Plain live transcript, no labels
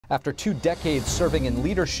After 2 decades serving in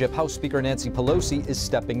leadership, House Speaker Nancy Pelosi is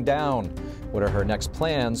stepping down. What are her next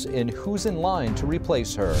plans and who's in line to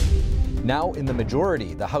replace her? Now in the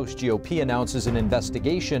majority, the House GOP announces an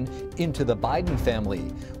investigation into the Biden family,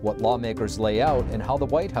 what lawmakers lay out, and how the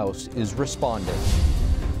White House is responding.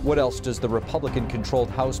 What else does the Republican-controlled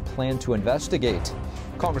House plan to investigate?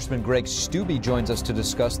 Congressman Greg Steube joins us to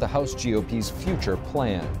discuss the House GOP's future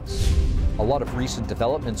plans. A lot of recent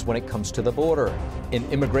developments when it comes to the border. An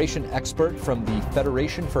immigration expert from the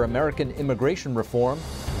Federation for American Immigration Reform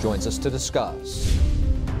joins us to discuss.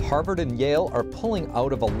 Harvard and Yale are pulling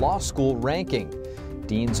out of a law school ranking.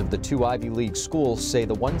 Deans of the 2 Ivy League schools say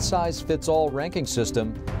the one-size-fits-all ranking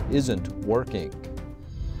system isn't working.